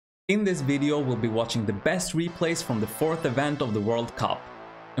In this video, we'll be watching the best replays from the 4th event of the World Cup.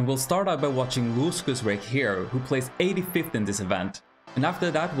 And we'll start out by watching Luskus right here, who placed 85th in this event. And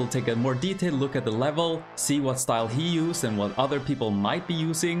after that, we'll take a more detailed look at the level, see what style he used and what other people might be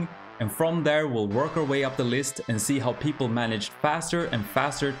using. And from there, we'll work our way up the list and see how people managed faster and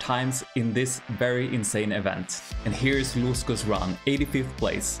faster times in this very insane event. And here's Luskus' run, 85th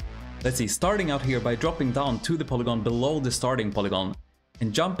place. Let's see, starting out here by dropping down to the polygon below the starting polygon.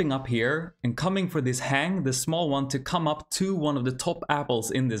 And jumping up here and coming for this hang, the small one, to come up to one of the top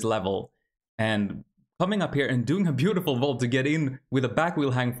apples in this level. And coming up here and doing a beautiful vault to get in with a back wheel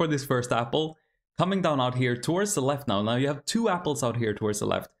hang for this first apple. Coming down out here towards the left now. Now you have two apples out here towards the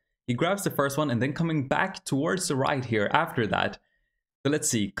left. He grabs the first one and then coming back towards the right here after that. So let's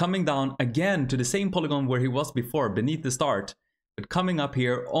see, coming down again to the same polygon where he was before, beneath the start. But coming up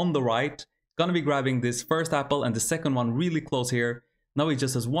here on the right, gonna be grabbing this first apple and the second one really close here. Now he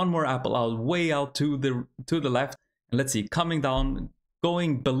just has one more apple out, way out to the left. And let's see, coming down,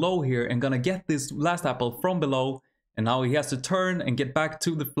 going below here and gonna get this last apple from below. And now he has to turn and get back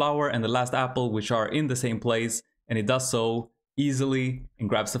to the flower and the last apple, which are in the same place. And he does so easily and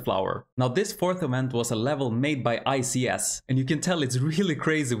grabs the flower. Now this 4th event was a level made by ICS, and you can tell it's really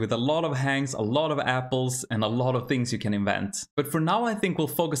crazy with a lot of hangs, a lot of apples, and a lot of things you can invent. But for now I think we'll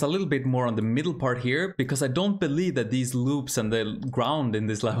focus a little bit more on the middle part here, because I don't believe that these loops and the ground in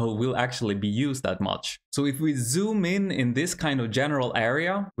this level will actually be used that much. So if we zoom in this kind of general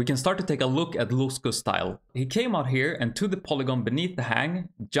area, we can start to take a look at Luskus' style. He came out here and to the polygon beneath the hang,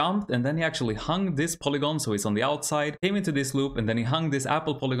 jumped, and then he actually hung this polygon, so he's on the outside, came into this loop, and then he hung this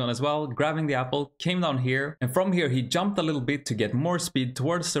apple polygon as well, grabbing the apple, came down here, and from here he jumped a little bit to get more speed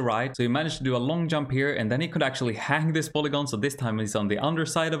towards the right. So he managed to do a long jump here, and then he could actually hang this polygon, so this time he's on the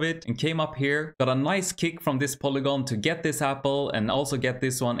underside of it, and came up here, got a nice kick from this polygon to get this apple and also get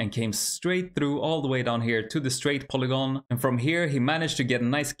this one, and came straight through all the way down here to the straight polygon. And from here he managed to get a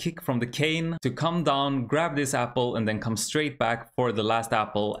nice kick from the cane to come down, grab this apple, and then come straight back for the last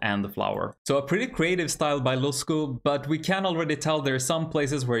apple and the flower. So a pretty creative style by Luskus, but we can already tell there are some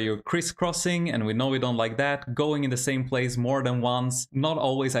places where you're crisscrossing, and we know we don't like that. Going in the same place more than once, not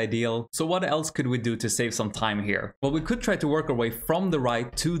always ideal. So what else could we do to save some time here? Well, we could try to work our way from the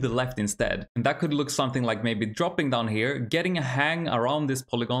right to the left instead. And that could look something like maybe dropping down here, getting a hang around this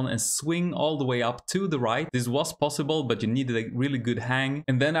polygon and swing all the way up to the right. This was possible, but you needed a really good hang.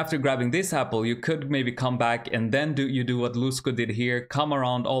 And then after grabbing this apple, you could maybe come back and then you do what Luskus did here, come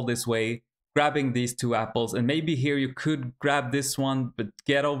around all this way, grabbing these two apples, and maybe here you could grab this one but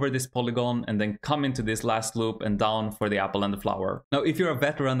get over this polygon and then come into this last loop and down for the apple and the flower. Now if you're a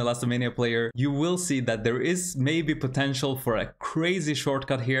veteran Elastomania player, you will see that there is maybe potential for a crazy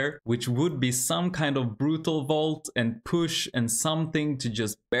shortcut here, which would be some kind of brutal vault and push and something to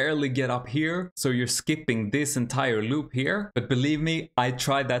just barely get up here, so you're skipping this entire loop here. But believe me, I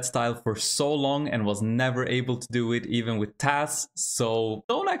tried that style for so long and was never able to do it even with TAS, so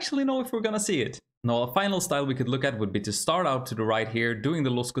don't actually know if we're gonna see it. Now a final style we could look at would be to start out to the right here, doing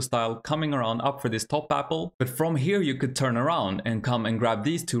the Luskus style, coming around up for this top apple. But from here you could turn around and come and grab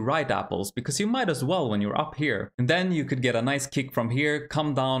these two right apples, because you might as well when you're up here. And then you could get a nice kick from here,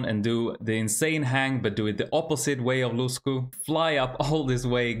 come down and do the insane hang, but do it the opposite way of Luskus. Fly up all this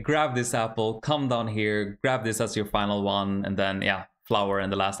way, grab this apple, come down here, grab this as your final one, and then yeah, flower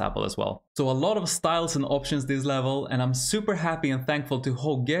and the last apple as well. So a lot of styles and options this level, and I'm super happy and thankful to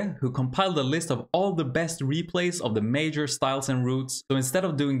Hogge, who compiled a list of all the best replays of the major styles and routes. So instead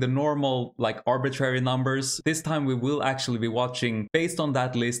of doing the normal like arbitrary numbers, this time we will actually be watching based on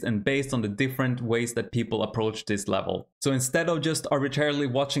that list and based on the different ways that people approach this level. So instead of just arbitrarily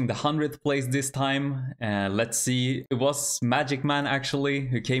watching the 100th place this time, let's see, it was Magic Man actually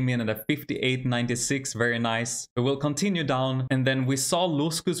who came in at a 58.96, very nice. But we'll continue down, and then we saw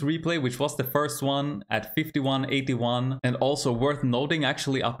Luskus replay, which was the first one at 51.81, and also worth noting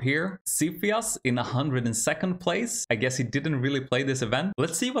actually up here, Siphias in 102nd place. I guess he didn't really play this event.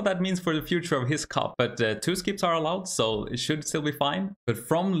 Let's see what that means for the future of his cup, but 2 skips are allowed, so it should still be fine. But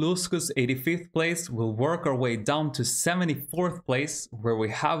from Luskus 85th place, we'll work our way down to 74th place, where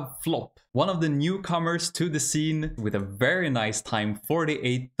we have Flop, one of the newcomers to the scene with a very nice time,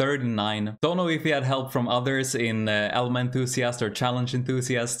 48.39. Don't know if he had help from others in Elma Enthusiast or Challenge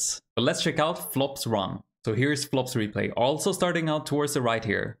Enthusiasts, but let's check out Flop's run. So here's Flop's replay, also starting out towards the right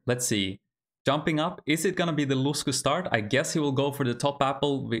here. Let's see. Jumping up, is it gonna be the Luskus start? I guess he will go for the top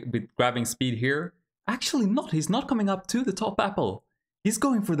apple with grabbing speed here. Actually not, he's not coming up to the top apple. He's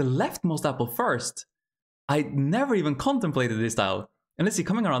going for the leftmost apple first. I never even contemplated this style. And let's see,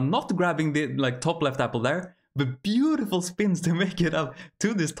 coming around, not grabbing the like top left apple there, but beautiful spins to make it up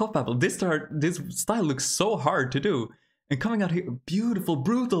to this top apple. This style looks so hard to do. And coming out here, beautiful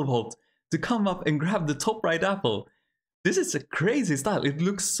brutal vault to come up and grab the top right apple. This is a crazy style. It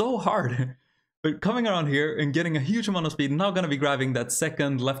looks so hard. But coming around here and getting a huge amount of speed, now gonna be grabbing that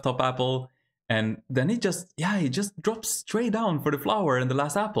second left top apple. And then he just drops straight down for the flower and the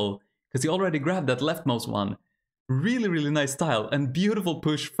last apple. Because he already grabbed that leftmost one. Really, really nice style. And beautiful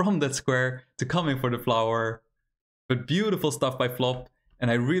push from that square to come in for the flower. But beautiful stuff by Flop.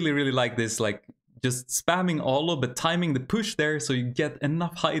 And I really, really like this, like, just spamming Olo, but timing the push there so you get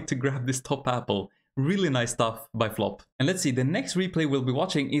enough height to grab this top apple. Really nice stuff by Flop. And let's see, the next replay we'll be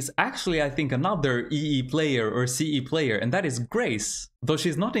watching is actually, I think, another EE player or CE player, and that is Grace. Though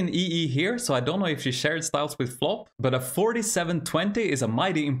she's not in EE here, so I don't know if she shared styles with Flop, but a 47.20 is a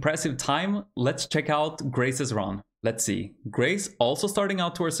mighty impressive time. Let's check out Grace's run. Let's see. Grace also starting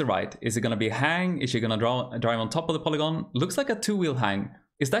out towards the right. Is it gonna be a hang? Is she gonna drive on top of the polygon? Looks like a two-wheel hang.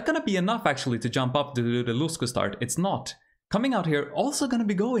 Is that gonna be enough actually to jump up to do the Lusco start? It's not. Coming out here, also gonna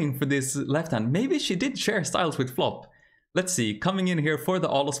be going for this left hand. Maybe she did share styles with Flop. Let's see, coming in here for the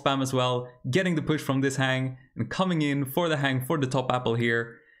auto spam as well, getting the push from this hang, and coming in for the hang for the top apple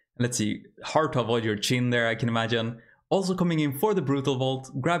here. Let's see, hard to avoid your chin there, I can imagine. Also coming in for the brutal vault,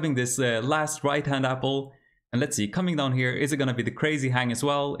 grabbing this last right hand apple. And let's see, coming down here, is it gonna be the crazy hang as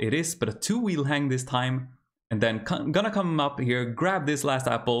well? It is, but a two-wheel hang this time. And then gonna come up here, grab this last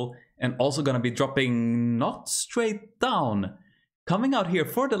apple, and also gonna be dropping not straight down. Coming out here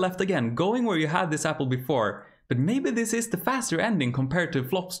for the left again, going where you had this apple before, but maybe this is the faster ending compared to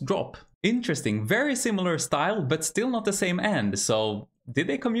Flop's drop. Interesting, very similar style, but still not the same end, so did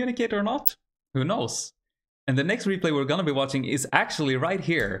they communicate or not? Who knows? And the next replay we're gonna be watching is actually right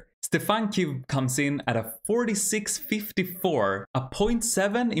here. Stefankiv comes in at a 46.54, a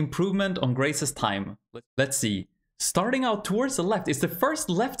 0.7 improvement on Grace's time. Let's see. Starting out towards the left, it's the first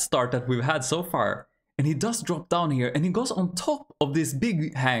left start that we've had so far. And he does drop down here and he goes on top of this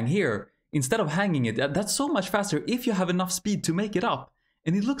big hang here. Instead of hanging it, that's so much faster if you have enough speed to make it up.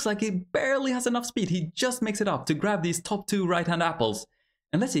 And it looks like he barely has enough speed. He just makes it up to grab these top two right hand apples.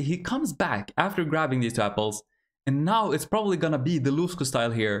 And let's see, he comes back after grabbing these two apples. And now it's probably gonna be the Lusco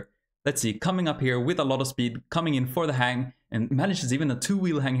style here. Let's see, coming up here with a lot of speed, coming in for the hang, and manages even a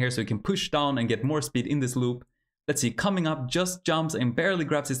two-wheel hang here so he can push down and get more speed in this loop. Let's see, coming up, just jumps and barely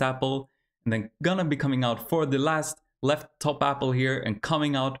grabs his apple, and then gonna be coming out for the last left top apple here, and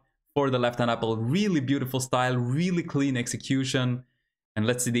coming out for the left-hand apple. Really beautiful style, really clean execution. And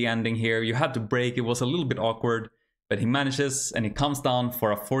let's see the ending here. You had to brake, it was a little bit awkward. But he manages and he comes down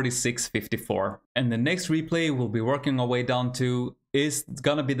for a 46.54. And the next replay we'll be working our way down to is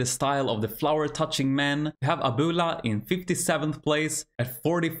gonna be the style of the flower touching man. We have Abula in 57th place at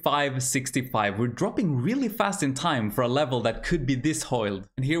 45.65. We're dropping really fast in time for a level that could be this hoiled.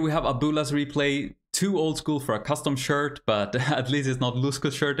 And here we have Abula's replay, too old school for a custom shirt, but at least it's not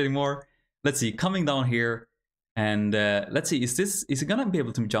Lusco's shirt anymore. Let's see, coming down here and let's see, is he gonna be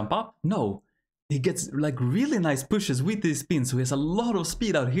able to jump up? No. He gets like really nice pushes with these spins, so he has a lot of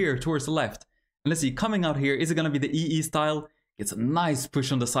speed out here towards the left. And let's see, coming out here, is it gonna be the EE style? Gets a nice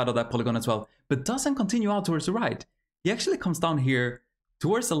push on the side of that polygon as well, but doesn't continue out towards the right. He actually comes down here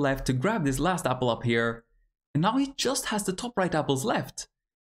towards the left to grab this last apple up here, and now he just has the top right apples left.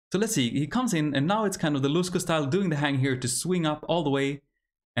 So let's see, he comes in, and now it's kind of the Lusco style, doing the hang here to swing up all the way,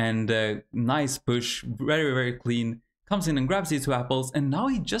 and nice push, very, very clean. Comes in and grabs these two apples, and now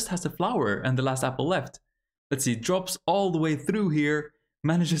he just has the flower and the last apple left. Let's see, drops all the way through here,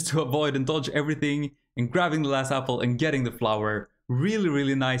 manages to avoid and dodge everything, and grabbing the last apple and getting the flower. Really,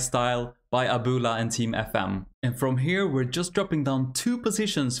 really nice style by Abula and Team FM. And from here, we're just dropping down 2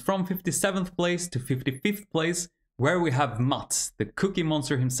 positions from 57th place to 55th place, where we have Mats, the cookie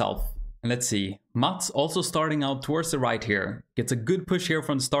monster himself. And let's see, Mats also starting out towards the right here. Gets a good push here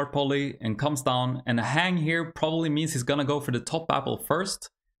from the start poly and comes down, and a hang here probably means he's gonna go for the top apple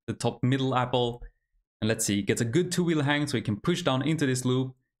first, the top middle apple. And let's see, gets a good two-wheel hang so he can push down into this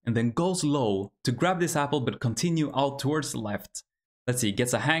loop, and then goes low to grab this apple but continue out towards the left. Let's see,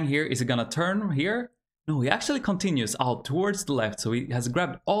 gets a hang here. Is he gonna turn here? No, he actually continues out towards the left, so he has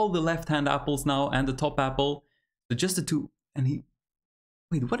grabbed all the left-hand apples now and the top apple. So just the two, and he...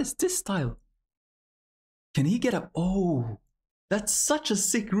 Wait, what is this style? Can he get up? Oh, that's such a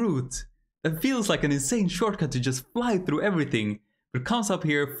sick route. That feels like an insane shortcut to just fly through everything. But comes up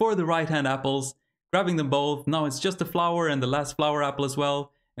here for the right-hand apples, grabbing them both. Now it's just the flower and the last flower apple as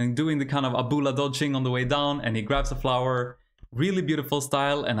well. And doing the kind of Abula dodging on the way down, and he grabs the flower. Really beautiful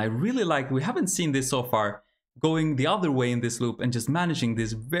style, and I really like, we haven't seen this so far, going the other way in this loop and just managing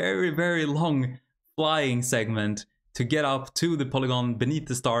this very, very long flying segment to get up to the polygon beneath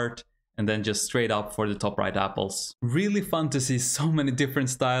the start, and then just straight up for the top right apples. Really fun to see so many different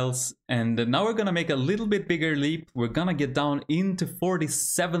styles. And now we're gonna make a little bit bigger leap. We're gonna get down into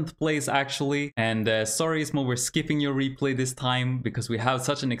 47th place actually. And sorry Ismo, we're skipping your replay this time because we have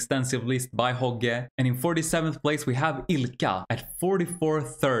such an extensive list by Hogge. And in 47th place we have Ilka at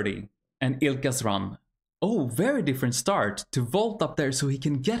 44.30. And Ilka's run. Oh, very different start to vault up there so he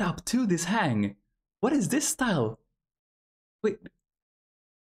can get up to this hang. What is this style? Wait.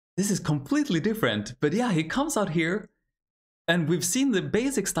 This is completely different, but yeah, he comes out here, and we've seen the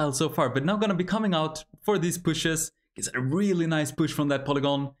basic style so far, but now gonna be coming out for these pushes. Gets a really nice push from that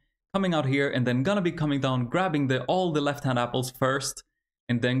polygon, coming out here, and then gonna be coming down, grabbing all the left-hand apples first,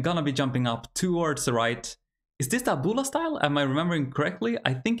 and then gonna be jumping up towards the right. Is this the Abula style? Am I remembering correctly?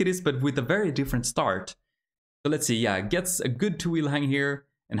 I think it is, but with a very different start. So let's see, yeah, gets a good two-wheel hang here,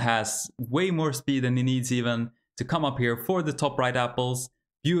 and has way more speed than he needs even to come up here for the top right apples.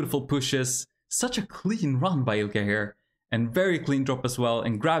 Beautiful pushes, such a clean run by Ilka here, and very clean drop as well,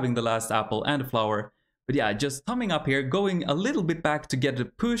 and grabbing the last apple and the flower. But yeah, just coming up here, going a little bit back to get the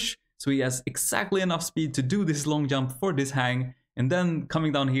push, so he has exactly enough speed to do this long jump for this hang, and then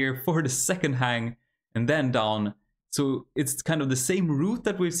coming down here for the second hang, and then down. So it's kind of the same route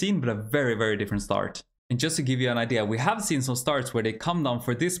that we've seen, but a very, very different start. And just to give you an idea, we have seen some starts where they come down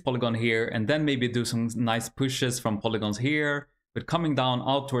for this polygon here, and then maybe do some nice pushes from polygons here, but coming down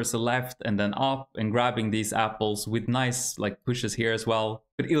out towards the left and then up and grabbing these apples with nice like pushes here as well.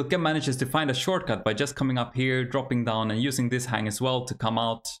 But Ilka manages to find a shortcut by just coming up here, dropping down and using this hang as well to come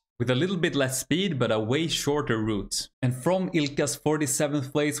out with a little bit less speed but a way shorter route. And from Ilka's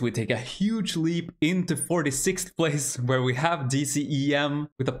 47th place we take a huge leap into 46th place where we have DCEM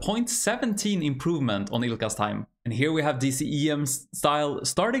with a 0.17 improvement on Ilka's time. And here we have DCEM's style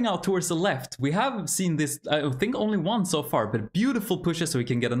starting out towards the left. We have seen this, I think only once so far, but beautiful pushes so we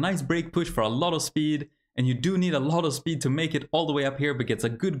can get a nice brake push for a lot of speed. And you do need a lot of speed to make it all the way up here, but gets a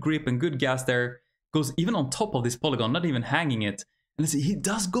good grip and good gas there. Goes even on top of this polygon, not even hanging it. And let's see, he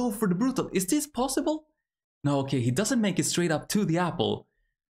does go for the brutal. Is this possible? No, okay, he doesn't make it straight up to the apple.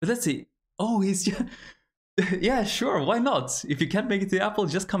 But let's see. Oh, he's just... yeah, sure, why not? If you can't make it to the apple,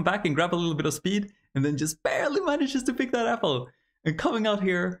 just come back and grab a little bit of speed. And then just barely manages to pick that apple. And coming out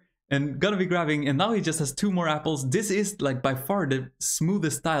here and gonna be grabbing, and now he just has 2 more apples. This is like by far the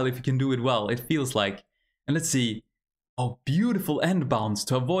smoothest style if you can do it well, it feels like. And let's see. Oh, beautiful end bounce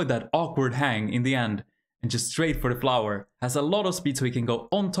to avoid that awkward hang in the end. And just straight for the flower. Has a lot of speed so he can go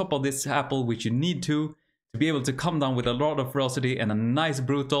on top of this apple, which you need to be able to come down with a lot of velocity and a nice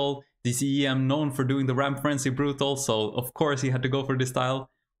brutal. DCEM known for doing the Ramp Frenzy brutal, so of course he had to go for this style.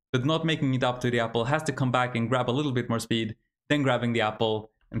 But not making it up to the apple, has to come back and grab a little bit more speed, then grabbing the apple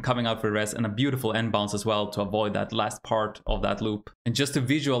and coming out for the rest, and a beautiful end bounce as well to avoid that last part of that loop. And just to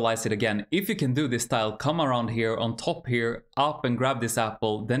visualize it again, if you can do this style, come around here, on top here, up and grab this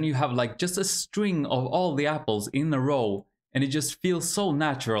apple, then you have like just a string of all the apples in a row, and it just feels so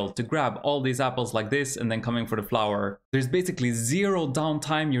natural to grab all these apples like this and then coming for the flower. There's basically zero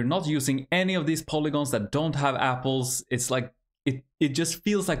downtime, you're not using any of these polygons that don't have apples. It's like it just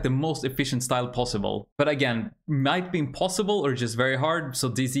feels like the most efficient style possible. But again, might be impossible or just very hard,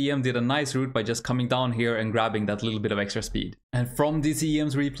 so DCEM did a nice route by just coming down here and grabbing that little bit of extra speed. And from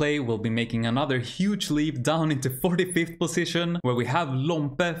DCEM's replay, we'll be making another huge leap down into 45th position, where we have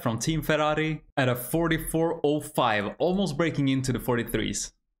Lompe from Team Ferrari at a 44.05, almost breaking into the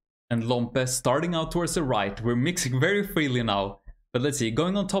 43s. And Lompe starting out towards the right, we're mixing very freely now. But let's see,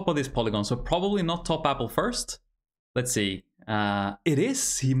 going on top of this polygon, so probably not top apple first. Let's see. It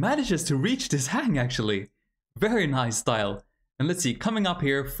is. He manages to reach this hang actually. Very nice style. And let's see, coming up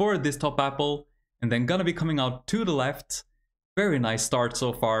here for this top apple and then gonna be coming out to the left. Very nice start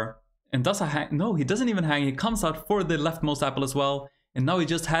so far. And does a hang? No, he doesn't even hang. He comes out for the leftmost apple as well. And now he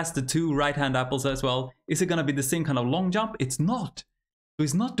just has the 2 right-hand apples as well. Is it gonna be the same kind of long jump? It's not. So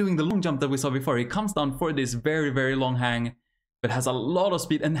he's not doing the long jump that we saw before. He comes down for this very, very long hang, but has a lot of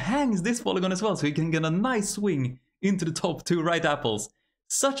speed and hangs this polygon as well. So he can get a nice swing into the top 2 right apples.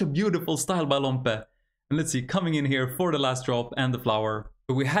 Such a beautiful style by Lompe. And let's see, coming in here for the last drop and the flower.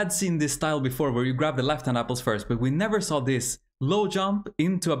 But we had seen this style before where you grab the left hand apples first, but we never saw this low jump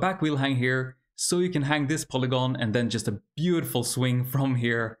into a back wheel hang here, so you can hang this polygon and then just a beautiful swing from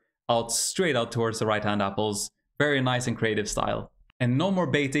here out straight out towards the right hand apples. Very nice and creative style. And no more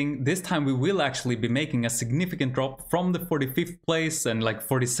baiting, this time we will actually be making a significant drop from the 45th place and like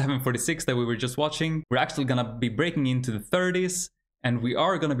 47, 46 that we were just watching. We're actually gonna be breaking into the 30s and we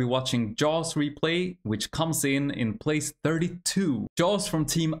are going to be watching Jaws replay, which comes in place 32. Jaws from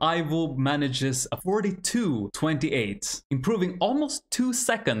Team Ivo manages a 42.28, improving almost 2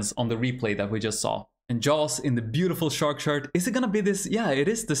 seconds on the replay that we just saw. And Jaws in the beautiful shark shirt, is it going to be this? Yeah, it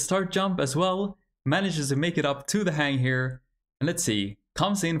is the start jump as well. Manages to make it up to the hang here. And let's see,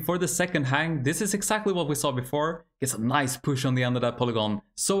 comes in for the second hang. This is exactly what we saw before. Gets a nice push on the end of that polygon.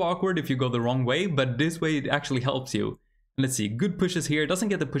 So awkward if you go the wrong way, but this way it actually helps you. And let's see, good pushes here. Doesn't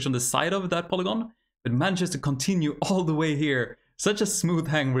get the push on the side of that polygon, but manages to continue all the way here. Such a smooth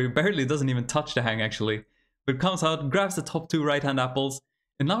hang where he barely doesn't even touch the hang actually. But comes out, grabs the top 2 right-hand apples,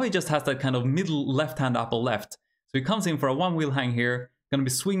 and now he just has that kind of middle left-hand apple left. So he comes in for a one-wheel hang here, gonna be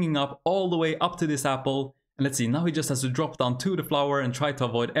swinging up all the way up to this apple. And let's see, now he just has to drop down to the flower and try to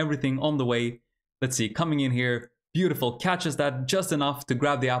avoid everything on the way. Let's see, coming in here, beautiful, catches that just enough to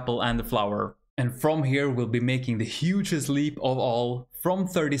grab the apple and the flower. And from here, we'll be making the hugest leap of all. From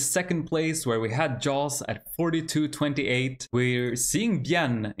 32nd place, where we had Jaws at 42.28, we're seeing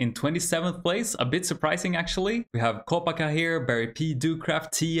Bien in 27th place, a bit surprising actually. We have Kopaka here, Barry P,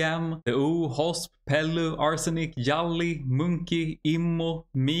 Ducraft, TM, The U, Hosp, Pellu, Arsenic, Jalli, Munki, Immo,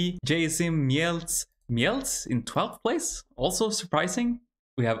 me, Jasim, Mielz in 12th place, also surprising.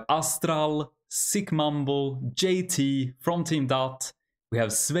 We have Astral, Sick Mumble, JT from Team Dot. We have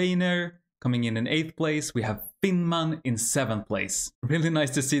Sveiner coming in 8th place. We have Finman in 7th place. Really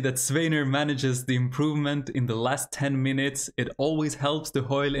nice to see that Sveiner manages the improvement in the last 10 minutes. It always helps to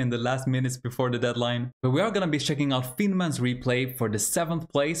Hoyle in the last minutes before the deadline. But we are going to be checking out Finman's replay for the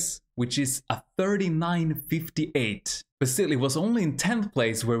 7th place, which is a 39.58. But still, it was only in 10th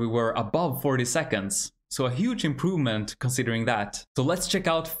place where we were above 40 seconds. So a huge improvement considering that. So let's check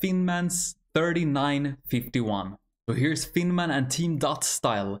out Finman's 39.51. So here's Finman and Team Dot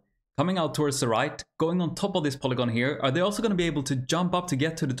style. Coming out towards the right, going on top of this polygon here. Are they also going to be able to jump up to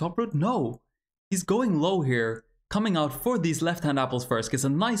get to the top root? No. He's going low here, coming out for these left-hand apples first. Gets a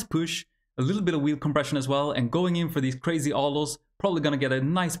nice push, a little bit of wheel compression as well, and going in for these crazy autos. Probably going to get a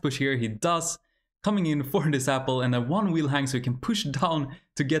nice push here. He does. Coming in for this apple and a one-wheel hang so he can push down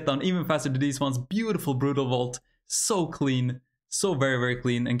to get down even faster to these ones. Beautiful brutal vault. So clean. So very, very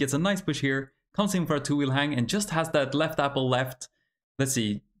clean. And gets a nice push here. Comes in for a two-wheel hang and just has that left apple left. Let's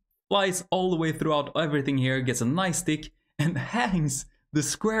see. Flies all the way throughout everything here, gets a nice stick and hangs the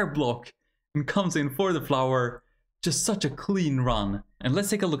square block and comes in for the flower. Just such a clean run. And let's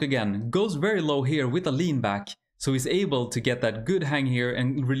take a look again. Goes very low here with a lean back, so he's able to get that good hang here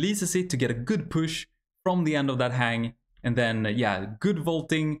and releases it to get a good push from the end of that hang. And then yeah, good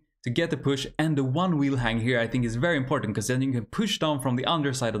vaulting to get the push, and the one wheel hang here I think is very important because then you can push down from the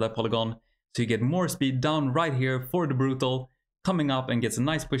underside of that polygon so you get more speed down right here for the brutal. Coming up and gets a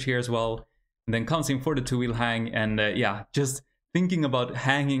nice push here as well, and then comes in for the two-wheel hang, and yeah, just thinking about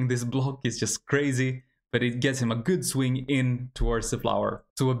hanging this block is just crazy, but it gets him a good swing in towards the flower.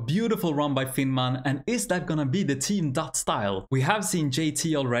 So a beautiful run by Finman, and is that gonna be the Team Dot style? We have seen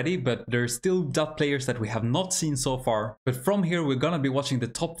JT already, but there's still Dot players that we have not seen so far. But from here we're gonna be watching the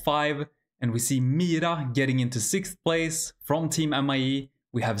top 5, and we see Mira getting into 6th place from Team MIE.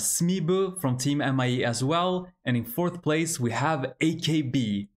 We have Smibu from Team MIE as well, and in 4th place we have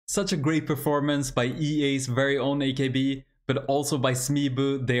AKB. Such a great performance by EA's very own AKB, but also by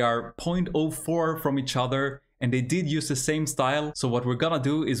Smibu. They are 0.04 from each other, and they did use the same style, so what we're gonna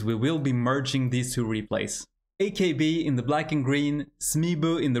do is we will be merging these two replays. AKB in the black and green,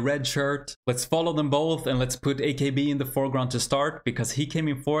 Smibu in the red shirt. Let's follow them both, and let's put AKB in the foreground to start, because he came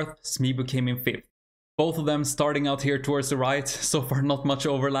in 4th, Smibu came in 5th. Both of them starting out here towards the right, so far not much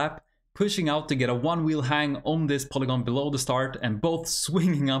overlap. Pushing out to get a one-wheel hang on this polygon below the start, and both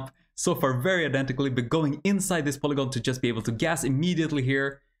swinging up so far very identically, but going inside this polygon to just be able to gas immediately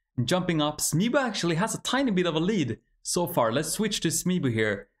here. And jumping up, Smibu actually has a tiny bit of a lead so far. Let's switch to Smibu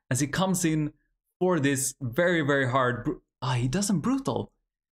here as he comes in for this very, very hard... he doesn't brutal.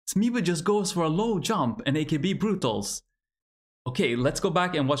 Smibu just goes for a low jump and AKB brutals. Okay, let's go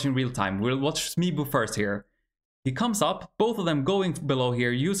back and watch in real time. We'll watch Smibu first here. He comes up, both of them going below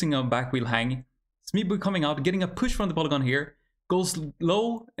here, using a back wheel hang. Smibu coming out, getting a push from the polygon here, goes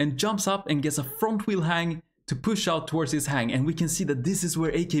low and jumps up and gets a front wheel hang to push out towards his hang. And we can see that this is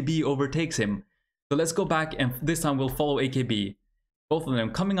where AKB overtakes him. So let's go back and this time we'll follow AKB. Both of them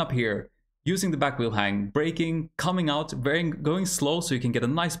coming up here, using the back wheel hang, braking, coming out, going slow so you can get a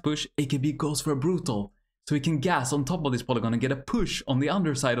nice push. AKB goes for a brutal. So he can gas on top of this polygon and get a push on the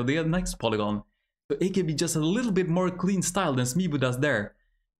underside of the next polygon. So AKB just has a little bit more clean style than Smibu does there.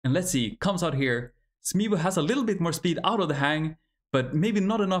 And let's see, comes out here. Smibu has a little bit more speed out of the hang, but maybe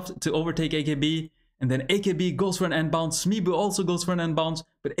not enough to overtake AKB. And then AKB goes for an end bounce, Smeeboo also goes for an end bounce,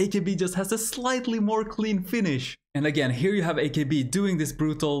 but AKB just has a slightly more clean finish. And again, here you have AKB doing this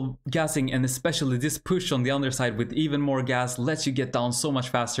brutal gassing, and especially this push on the underside with even more gas lets you get down so much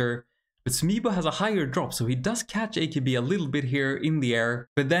faster. But Smeeboo has a higher drop, so he does catch AKB a little bit here in the air.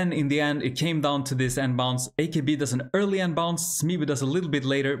 But then in the end, it came down to this end bounce. AKB does an early end bounce, Smeeboo does a little bit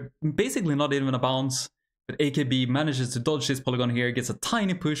later, basically not even a bounce. But AKB manages to dodge this polygon here, gets a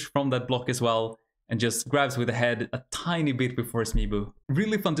tiny push from that block as well, and just grabs with the head a tiny bit before Smeeboo.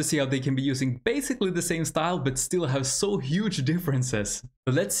 Really fun to see how they can be using basically the same style but still have so huge differences.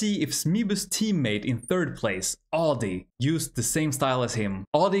 But let's see if Smeeboo's teammate in third place, Audi, used the same style as him.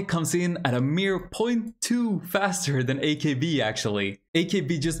 Audi comes in at a mere 0.2 faster than AKB actually.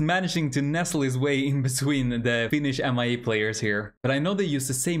 AKB just managing to nestle his way in between the Finnish MIA players here. But I know they use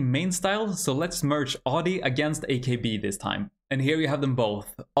the same main style, so let's merge Audi against AKB this time. And here you have them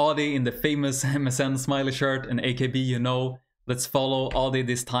both. Audi in the famous MSN smiley shirt, and AKB, you know. Let's follow Audi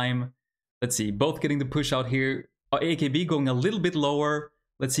this time. Let's see, both getting the push out here. AKB going a little bit lower.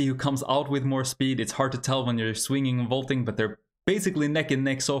 Let's see who comes out with more speed. It's hard to tell when you're swinging and vaulting, but they're basically neck and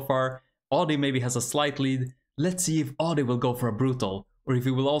neck so far. Audi maybe has a slight lead. Let's see if Audi will go for a brutal, or if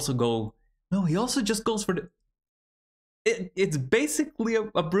he will also go... No, he also just goes for the... It's basically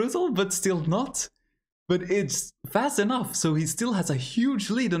a brutal, but still not. But it's fast enough, so he still has a huge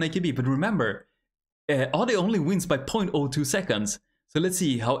lead on AKB. But remember, Audi only wins by 0.02 seconds. So let's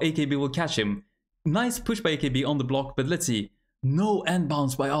see how AKB will catch him. Nice push by AKB on the block, but let's see. No end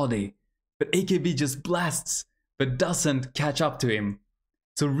bounce by Audi. But AKB just blasts, but doesn't catch up to him.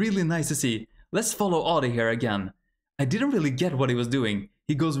 So really nice to see. Let's follow Audi here again. I didn't really get what he was doing.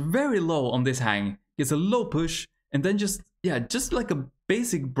 He goes very low on this hang, gets a low push, and then just like a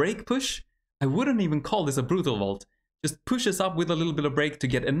basic break push. I wouldn't even call this a brutal vault. Just pushes up with a little bit of break to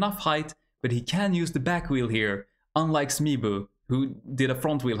get enough height, but he can use the back wheel here, unlike Smeeboo, who did a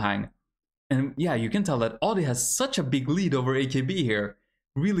front wheel hang. And yeah, you can tell that Audi has such a big lead over AKB here.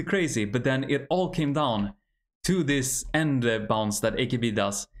 Really crazy, but then it all came down to this end bounce that AKB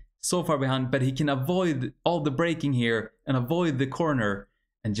does. So far behind, but he can avoid all the braking here and avoid the corner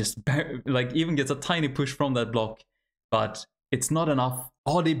and just like even gets a tiny push from that block. But it's not enough.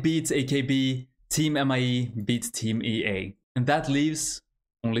 Audi beats AKB, Team MIE beats Team EA. And that leaves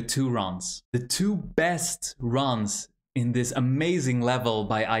only 2 runs. The 2 best runs in this amazing level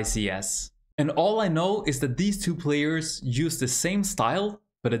by ICS. And all I know is that these 2 players use the same style,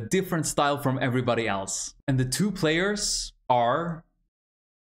 but a different style from everybody else. And the 2 players are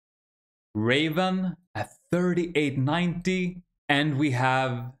Raven at 3890, and we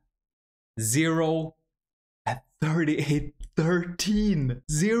have Zero at 3813.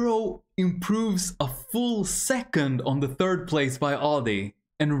 Zero improves a full second on the 3rd place by Audi.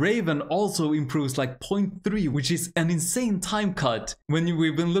 And Raven also improves like 0.3, which is an insane time cut when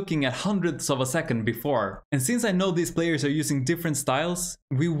we've been looking at hundredths of a second before. And since I know these players are using different styles,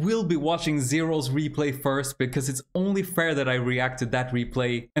 we will be watching Zero's replay first because it's only fair that I react to that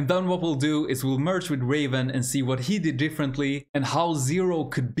replay. And then what we'll do is we'll merge with Raven and see what he did differently and how Zero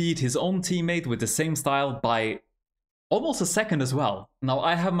could beat his own teammate with the same style by almost a second as well. Now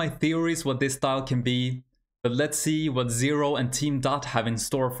I have my theories what this style can be. But let's see what Zero and Team Dot have in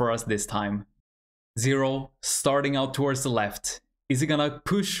store for us this time. Zero starting out towards the left. Is he gonna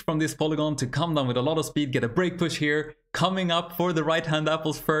push from this polygon to come down with a lot of speed, get a break push here, coming up for the right hand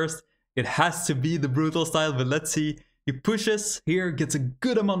apples first? It has to be the brutal style, but let's see. He pushes here, gets a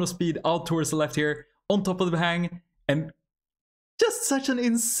good amount of speed out towards the left here, on top of the hang, and just such an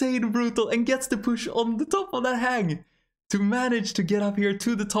insane brutal, and gets the push on the top of that hang to manage to get up here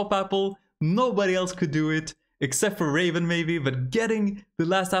to the top apple. Nobody else could do it, except for Raven maybe, but getting the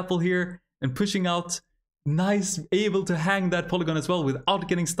last apple here and pushing out, nice, able to hang that polygon as well without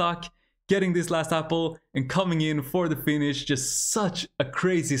getting stuck, getting this last apple and coming in for the finish. Just such a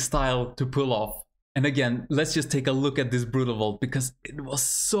crazy style to pull off. And again, let's just take a look at this brutal vault because it was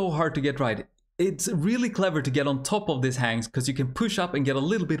so hard to get right. It's really clever to get on top of these hangs because you can push up and get a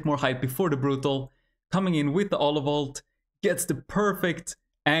little bit more height before the brutal, coming in with the olive vault, gets the perfect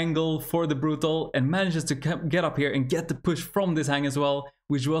angle for the brutal and manages to get up here and get the push from this hang as well,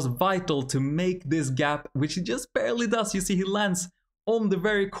 which was vital to make this gap, which he just barely does. You see he lands on the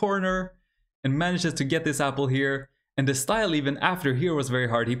very corner and manages to get this apple here. And the style even after here was very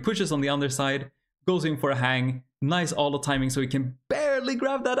hard. He pushes on the underside, goes in for a hang, nice auto timing so he can barely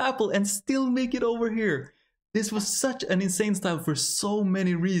grab that apple and still make it over here. This was such an insane style for so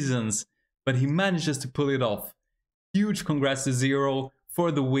many reasons, but he manages to pull it off. Huge congrats to Zero for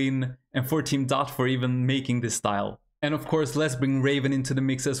the win and for Team Dot for even making this style. And of course, let's bring Raven into the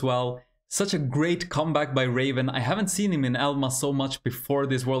mix as well. Such a great comeback by Raven. I haven't seen him in Elma so much before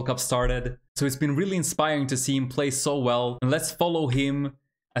this World Cup started, so it's been really inspiring to see him play so well. And let's follow him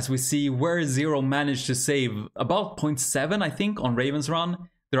as we see where Zero managed to save about 0.7, I think, on Raven's run.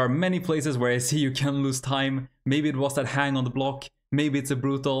 There are many places where I see you can lose time. Maybe it was that hang on the block, maybe it's a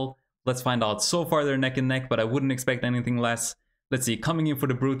brutal. Let's find out. So far they're neck and neck, but I wouldn't expect anything less. Let's see, coming in for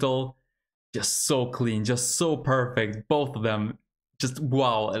the brutal. Just so clean, just so perfect, both of them. Just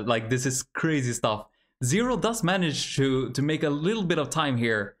wow, like this is crazy stuff. Zero does manage to make a little bit of time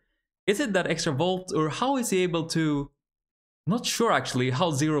here. Is it that extra volt, or how is he able to... Not sure actually how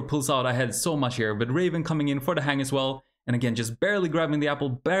Zero pulls out ahead so much here, but Raven coming in for the hang as well. And again, just barely grabbing the apple,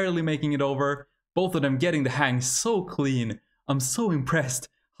 barely making it over. Both of them getting the hang so clean. I'm so impressed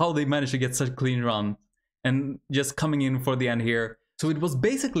how they managed to get such a clean run. And just coming in for the end here. So it was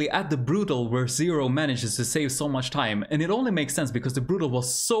basically at the brutal where Zero manages to save so much time, and it only makes sense because the brutal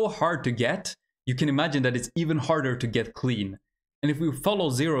was so hard to get, you can imagine that it's even harder to get clean. And if we follow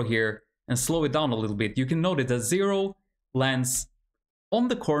Zero here and slow it down a little bit, you can notice that Zero lands on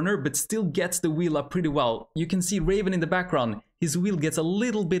the corner but still gets the wheel up pretty well. You can see Raven in the background, his wheel gets a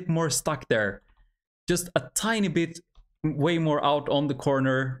little bit more stuck there. Just a tiny bit way more out on the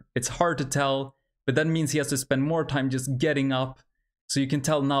corner, it's hard to tell, but that means he has to spend more time just getting up. So you can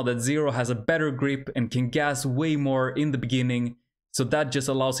tell now that Zero has a better grip and can gas way more in the beginning. So that just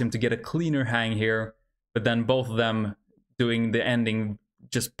allows him to get a cleaner hang here. But then both of them doing the ending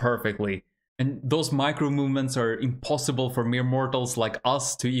just perfectly. And those micro movements are impossible for mere mortals like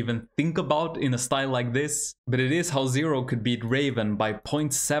us to even think about in a style like this. But it is how Zero could beat Raven by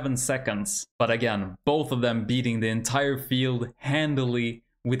 0.7 seconds. But again, both of them beating the entire field handily,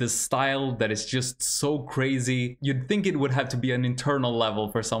 with a style that is just so crazy. You'd think it would have to be an internal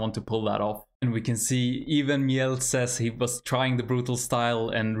level for someone to pull that off. And we can see even Miel says he was trying the brutal style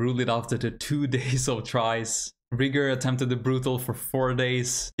and ruled it after the 2 days of tries. Rigger attempted the brutal for 4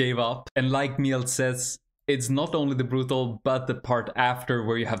 days, gave up. And like Miel says, it's not only the brutal, but the part after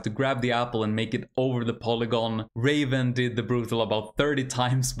where you have to grab the apple and make it over the polygon. Raven did the brutal about 30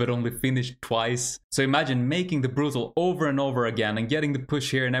 times, but only finished twice. So imagine making the brutal over and over again and getting the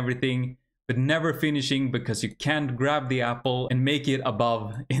push here and everything, but never finishing because you can't grab the apple and make it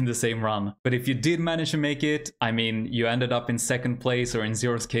above in the same run. But if you did manage to make it, I mean, you ended up in second place, or in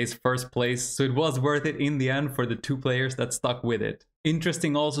Zero's case, first place. So it was worth it in the end for the 2 players that stuck with it.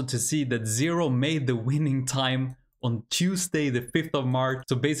 Interesting also to see that Zero made the winning time on Tuesday the 5th of March,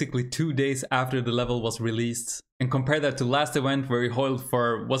 so basically 2 days after the level was released. And compare that to last event where he hoiled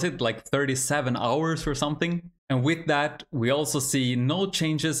for, was it like 37 hours or something? And with that, we also see no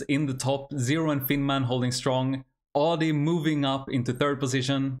changes in the top, Zero and Finman holding strong. Audi moving up into 3rd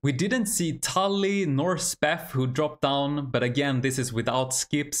position. We didn't see Tully nor Speff, who dropped down, but again, this is without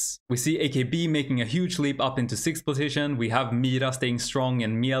skips. We see AKB making a huge leap up into 6th position. We have Mira staying strong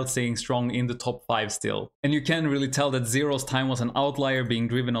and Miel staying strong in the top 5 still. And you can really tell that Zero's time was an outlier being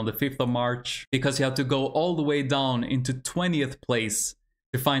driven on the 5th of March, because he had to go all the way down into 20th place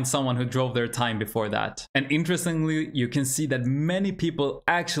to find someone who drove their time before that. And interestingly, you can see that many people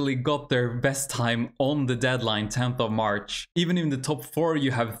actually got their best time on the deadline, 10th of March. Even in the top 4,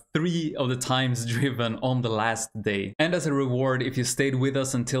 you have 3 of the times driven on the last day. And as a reward, if you stayed with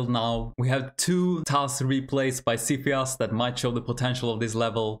us until now, we have 2 TAS replays by Siphias that might show the potential of this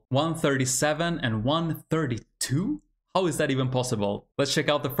level. 137 and 132? How is that even possible? Let's check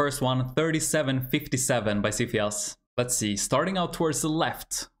out the first one, 3757 by Siphias. Let's see, starting out towards the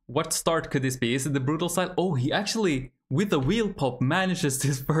left. What start could this be? Is it the brutal side? Oh, he actually, with the wheel pop, manages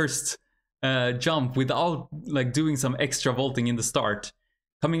his first jump without like doing some extra vaulting in the start.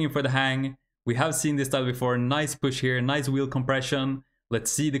 Coming in for the hang. We have seen this style before. Nice push here, nice wheel compression.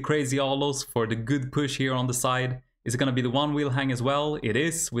 Let's see the crazy hollows for the good push here on the side. Is it going to be the 1 wheel hang as well? It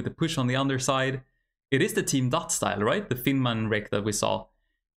is, with the push on the underside. It is the Team Dot style, right? The Finman wreck that we saw.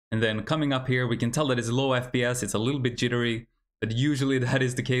 And then coming up here, we can tell that it's low FPS, it's a little bit jittery, but usually that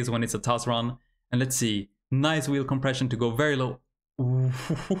is the case when it's a TAS run. And let's see, nice wheel compression to go very low.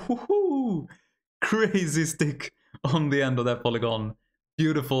 Ooh, crazy stick on the end of that polygon.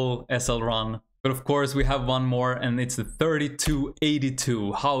 Beautiful SL run. But of course we have one more, and it's the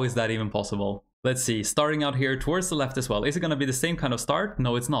 3282. How is that even possible? Let's see, starting out here towards the left as well. Is it going to be the same kind of start?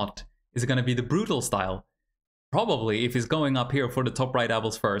 No, it's not. Is it going to be the brutal style? Probably, if he's going up here for the top right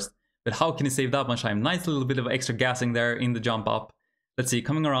apples first. But how can he save that much time? Nice little bit of extra gassing there in the jump up. Let's see,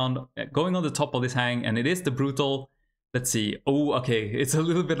 coming around, going on the top of this hang, and it is the brutal. Let's see. Oh, okay, it's a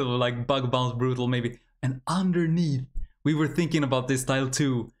little bit of a like bug bounce brutal maybe. And underneath, we were thinking about this style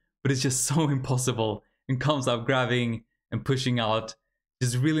too, but it's just so impossible. And comes up grabbing and pushing out.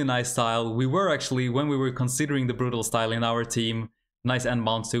 Just really nice style. We were actually, when we were considering the brutal style in our team, nice end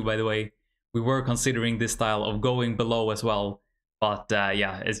mounts too, by the way, we were considering this style of going below as well. But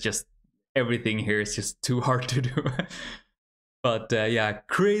yeah, it's just, everything here is just too hard to do. But yeah,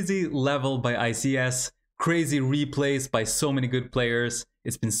 crazy level by ICS, crazy replays by so many good players.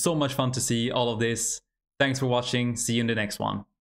 It's been so much fun to see all of this. Thanks for watching, see you in the next one.